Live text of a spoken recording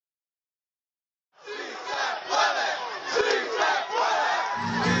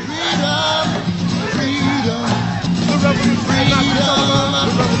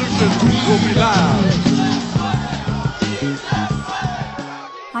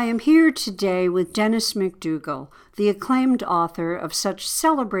I am here today with Dennis McDougall, the acclaimed author of such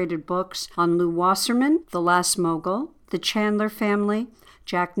celebrated books on Lew Wasserman, The Last Mogul, The Chandler Family,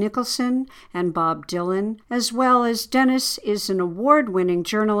 Jack Nicholson, and Bob Dylan, as well as Dennis is an award-winning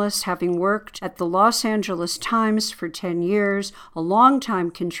journalist, having worked at the Los Angeles Times for 10 years, a longtime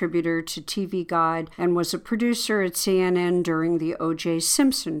contributor to TV Guide, and was a producer at CNN during the O.J.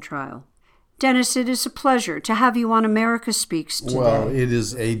 Simpson trial. Dennis, it is a pleasure to have you on America Speaks today. Well, it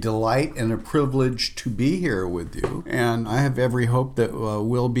is a delight and a privilege to be here with you. And I have every hope that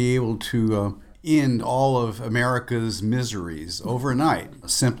we'll be able to end all of America's miseries overnight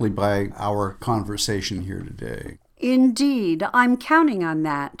simply by our conversation here today. Indeed, I'm counting on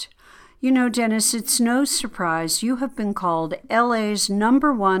that. You know, Dennis, it's no surprise you have been called LA's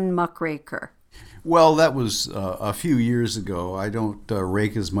 #1 muckraker. Well, that was a few years ago. I don't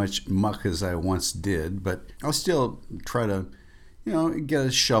rake as much muck as I once did, but I'll still try to, get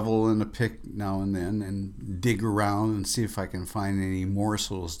a shovel and a pick now and then and dig around and see if I can find any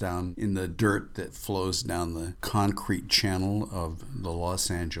morsels down in the dirt that flows down the concrete channel of the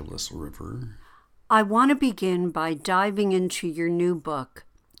Los Angeles River. I want to begin by diving into your new book,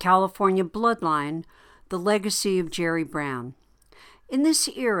 California Bloodline, The Legacy of Jerry Brown. In this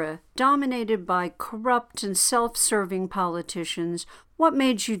era, dominated by corrupt and self-serving politicians, what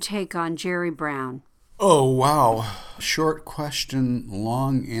made you take on Jerry Brown? Oh, wow. Short question,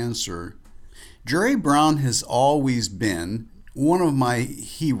 long answer. Jerry Brown has always been one of my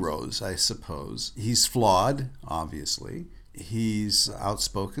heroes, I suppose. He's flawed, obviously. He's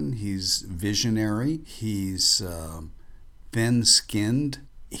outspoken. He's visionary. He's thin-skinned.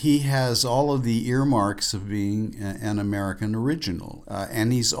 He has all of the earmarks of being an American original,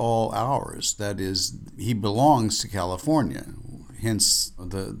 and he's all ours. That is, he belongs to California. Hence,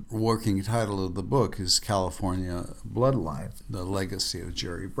 the working title of the book is California Bloodline, The Legacy of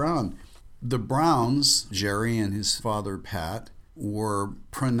Jerry Brown. The Browns, Jerry and his father Pat, were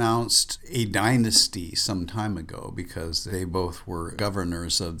pronounced a dynasty some time ago because they both were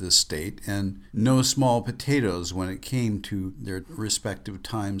governors of this state, and no small potatoes when it came to their respective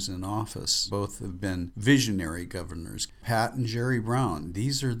times in office. Both have been visionary governors. Pat and Jerry Brown,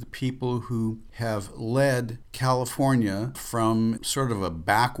 these are the people who have led California from sort of a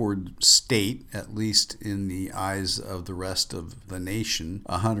backward state, at least in the eyes of the rest of the nation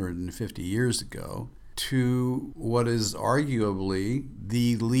 150 years ago, to what is arguably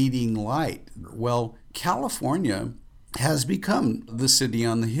the leading light. Well, California has become the city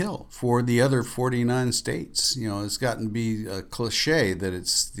on the hill for the other 49 states. It's gotten to be a cliche that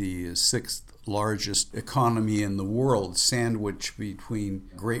it's the sixth largest economy in the world, sandwiched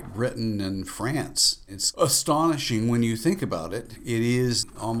between Great Britain and France. It's astonishing when you think about it. It is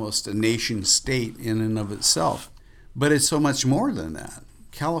almost a nation state in and of itself. But it's so much more than that.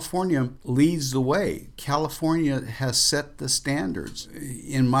 California leads the way. California has set the standards.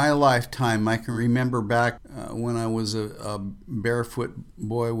 In my lifetime, I can remember back when I was a barefoot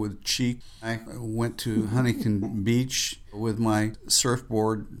boy with cheek. I went to Huntington Beach with my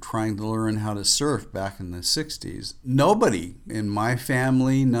surfboard trying to learn how to surf back in the 60s. Nobody in my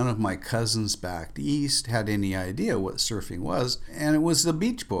family, none of my cousins back east had any idea what surfing was. And it was the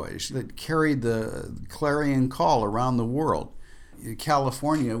Beach Boys that carried the clarion call around the world.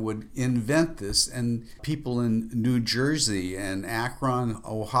 California would invent this, and people in New Jersey and Akron,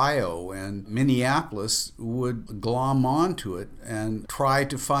 Ohio, and Minneapolis would glom onto it and try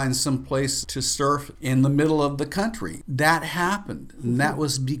to find some place to surf in the middle of the country. That happened, and that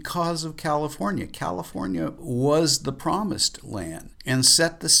was because of California. California was the promised land and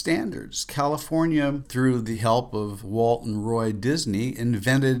set the standards. California, through the help of Walt and Roy Disney,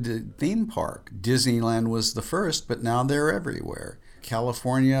 invented a theme park. Disneyland was the first, but now they're everywhere.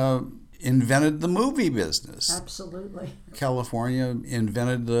 California invented the movie business. Absolutely. California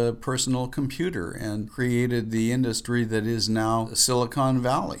invented the personal computer and created the industry that is now Silicon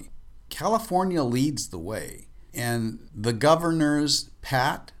Valley. California leads the way, and the governors,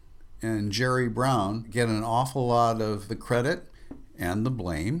 Pat and Jerry Brown, get an awful lot of the credit and the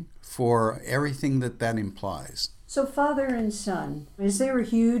blame for everything that implies. So father and son, is there a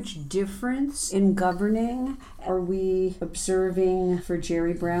huge difference in governing? Are we observing for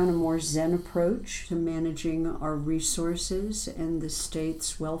Jerry Brown a more zen approach to managing our resources and the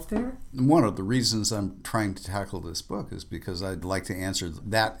state's welfare? One of the reasons I'm trying to tackle this book is because I'd like to answer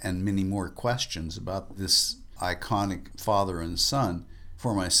that and many more questions about this iconic father and son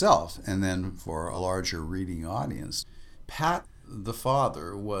for myself and then for a larger reading audience. Pat, the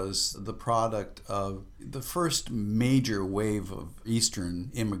father, was the product of the first major wave of Eastern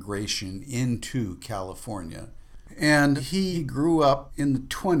immigration into California. And he grew up in the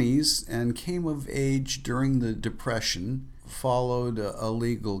 20s and came of age during the Depression, followed a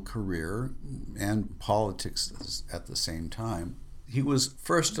legal career and politics at the same time. He was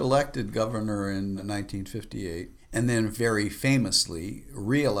first elected governor in 1958 and then very famously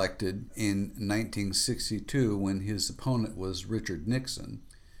re-elected in 1962 when his opponent was Richard Nixon.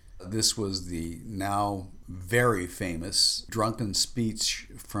 This was the now very famous drunken speech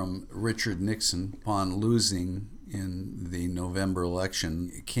from Richard Nixon upon losing in the November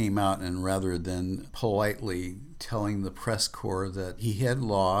election. It came out, and rather than politely telling the press corps that he had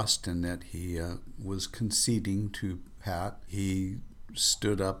lost and that he was conceding to Pat, he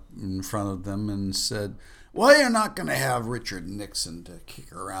stood up in front of them and said, "Well, you're not going to have Richard Nixon to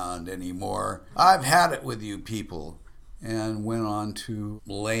kick around anymore. I've had it with you people." And went on to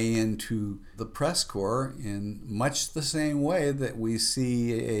lay into the press corps in much the same way that we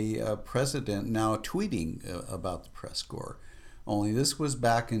see a president now tweeting about the press corps. Only this was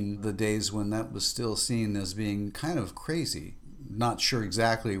back in the days when that was still seen as being kind of crazy. Not sure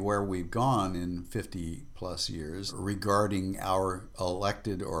exactly where we've gone in 50 plus years regarding our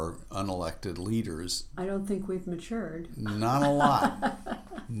elected or unelected leaders. I don't think we've matured. Not a lot.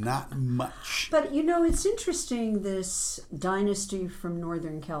 Not much. But it's interesting, this dynasty from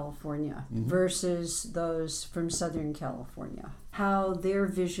Northern California versus those from Southern California. How their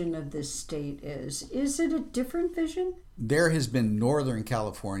vision of this state is. Is it a different vision? There has been Northern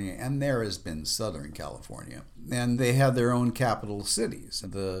California and there has been Southern California. And they have their own capital cities.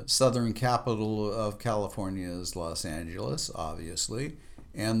 The southern capital of California is Los Angeles, obviously.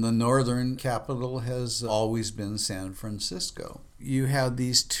 And the northern capital has always been San Francisco. You have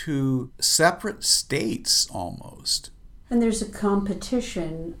these two separate states almost. And there's a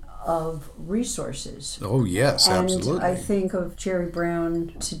competition of resources. Oh, yes, absolutely. And I think of Jerry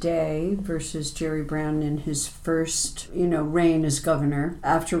Brown today versus Jerry Brown in his first, reign as governor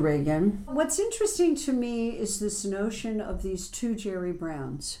after Reagan. What's interesting to me is this notion of these two Jerry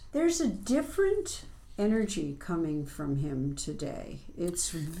Browns. There's a different energy coming from him today.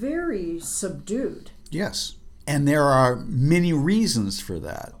 It's very subdued. Yes. And there are many reasons for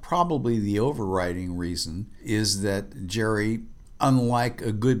that. Probably the overriding reason is that Jerry, unlike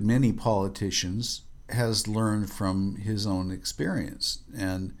a good many politicians, has learned from his own experience.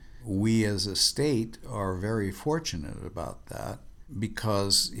 And we as a state are very fortunate about that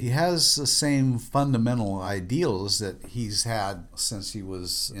because he has the same fundamental ideals that he's had since he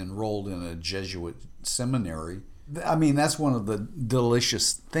was enrolled in a Jesuit seminary. I mean, that's one of the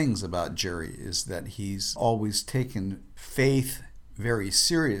delicious things about Jerry is that he's always taken faith very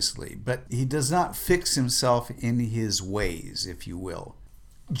seriously, but he does not fix himself in his ways, if you will.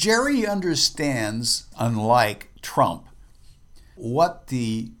 Jerry understands, unlike Trump, what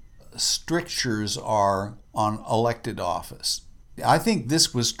the strictures are on elected office. I think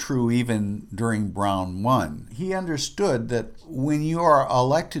this was true even during Brown 1. He understood that when you are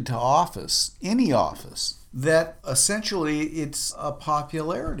elected to office, any office, that essentially it's a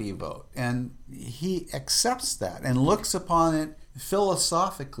popularity vote. And he accepts that and looks upon it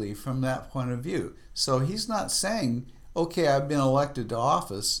philosophically from that point of view. So he's not saying, okay, I've been elected to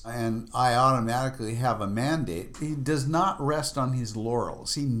office and I automatically have a mandate. He does not rest on his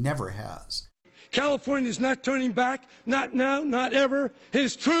laurels. He never has. California is not turning back, not now, not ever.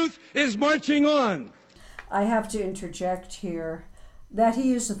 His truth is marching on. I have to interject here that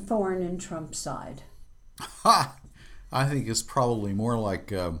he is a thorn in Trump's side. Ha! I think it's probably more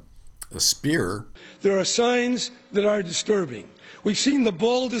like a spear. There are signs that are disturbing. We've seen the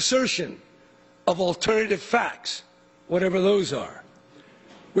bold assertion of alternative facts, whatever those are.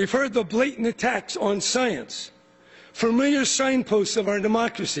 We've heard the blatant attacks on science, familiar signposts of our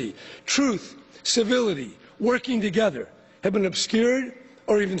democracy, truth, civility, working together, have been obscured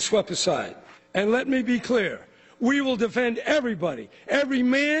or even swept aside. And let me be clear, we will defend everybody, every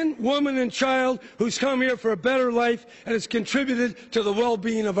man, woman, and child who's come here for a better life and has contributed to the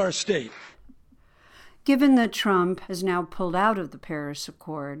well-being of our state. Given that Trump has now pulled out of the Paris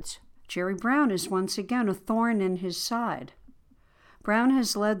Accords, Jerry Brown is once again a thorn in his side. Brown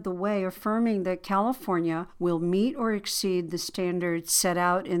has led the way, affirming that California will meet or exceed the standards set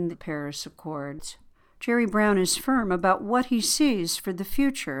out in the Paris Accords. Jerry Brown is firm about what he sees for the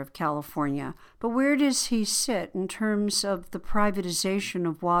future of California, but where does he sit in terms of the privatization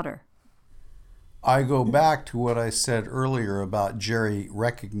of water? I go back to what I said earlier about Jerry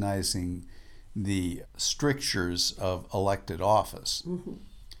recognizing the strictures of elected office. Mm-hmm.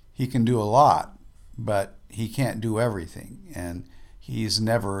 He can do a lot, but he can't do everything. And he's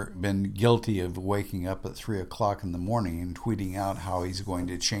never been guilty of waking up at 3 o'clock in the morning and tweeting out how he's going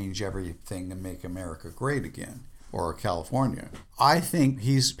to change everything and make America great again. or California. I think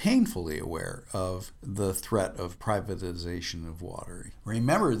he's painfully aware of the threat of privatization of water.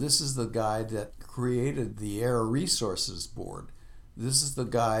 Remember, this is the guy that created the Air Resources Board. This is the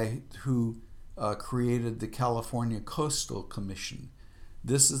guy who created the California Coastal Commission.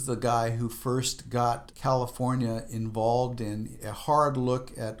 This is the guy who first got California involved in a hard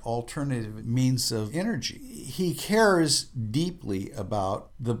look at alternative means of energy. He cares deeply about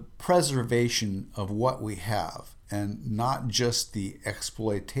the preservation of what we have and not just the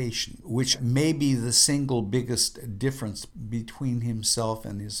exploitation, which may be the single biggest difference between himself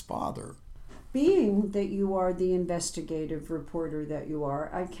and his father. Being that you are the investigative reporter that you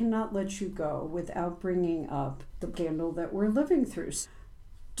are, I cannot let you go without bringing up the scandal that we're living through.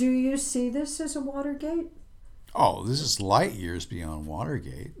 Do you see this as a Watergate? Oh, this is light years beyond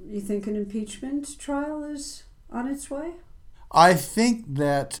Watergate. You think an impeachment trial is on its way? I think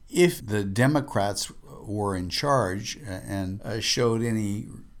that if the Democrats were in charge and showed any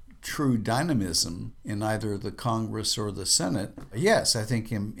true dynamism in either the Congress or the Senate, yes, I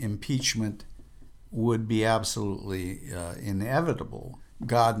think impeachment would be absolutely inevitable.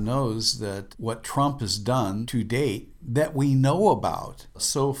 God knows that what Trump has done to date that we know about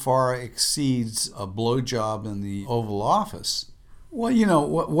so far exceeds a blowjob in the Oval Office. Well, you know,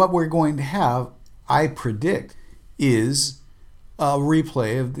 what we're going to have, I predict, is a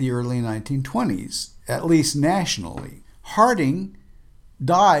replay of the early 1920s, at least nationally. Harding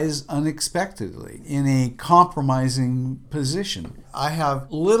dies unexpectedly in a compromising position. I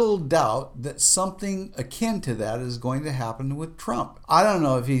have little doubt that something akin to that is going to happen with Trump. I don't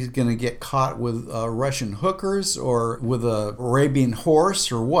know if he's going to get caught with Russian hookers or with a Arabian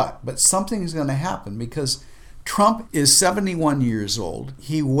horse or what, but something's going to happen because Trump is 71 years old.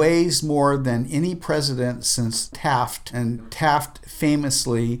 He weighs more than any president since Taft, and Taft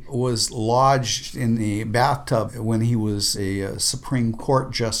famously was lodged in the bathtub when he was a Supreme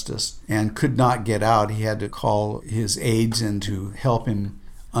Court justice and could not get out. He had to call his aides in to help him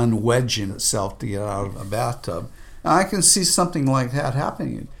unwedge himself to get out of a bathtub. Now, I can see something like that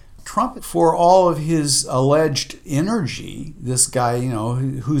happening. Trump, for all of his alleged energy, this guy, you know,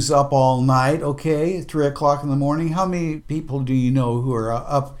 who's up all night, okay, at 3 o'clock in the morning. How many people do you know who are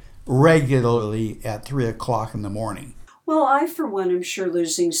up regularly at 3 o'clock in the morning? Well, I, for one, am sure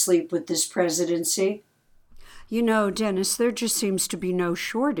losing sleep with this presidency. You know, Dennis, there just seems to be no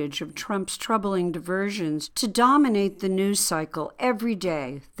shortage of Trump's troubling diversions to dominate the news cycle every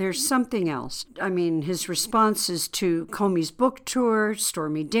day. There's something else. I mean, his responses to Comey's book tour,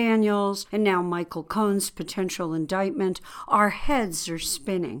 Stormy Daniels, and now Michael Cohen's potential indictment, our heads are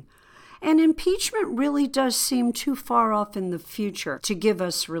spinning. And impeachment really does seem too far off in the future to give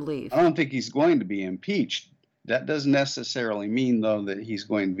us relief. I don't think he's going to be impeached. That doesn't necessarily mean, though, that he's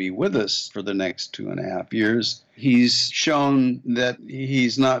going to be with us for the next 2.5 years. He's shown that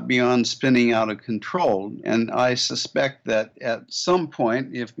he's not beyond spinning out of control. And I suspect that at some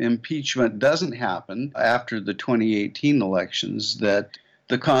point, if impeachment doesn't happen after the 2018 elections, that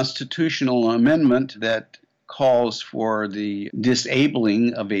the constitutional amendment that calls for the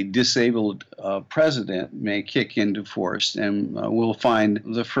disabling of a disabled president may kick into force, and we'll find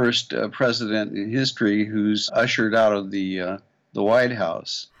the first president in history who's ushered out of the White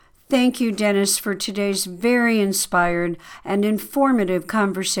House. Thank you, Dennis, for today's very inspired and informative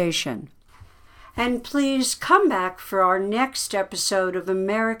conversation. And please come back for our next episode of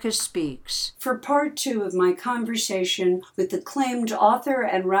America Speaks for part 2 of my conversation with acclaimed author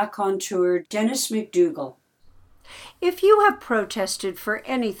and raconteur Dennis McDougall. If you have protested for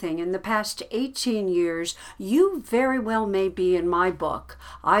anything in the past 18 years, you very well may be in my book,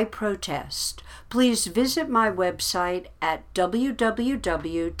 I Protest. Please visit my website at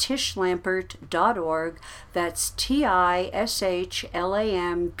www.tishlampert.org. That's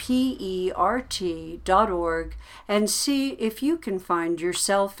TISHLAMPERT.org, and see if you can find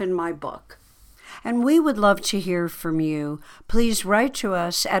yourself in my book. And we would love to hear from you. Please write to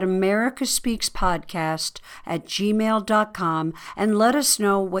us at americaspeakspodcast@gmail.com and let us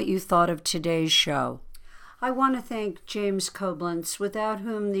know what you thought of today's show. I want to thank James Koblenz, without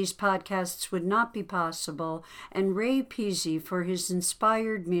whom these podcasts would not be possible, and Ray Peasy for his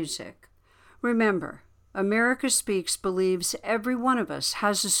inspired music. Remember, America Speaks believes every one of us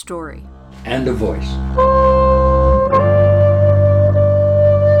has a story. And a voice.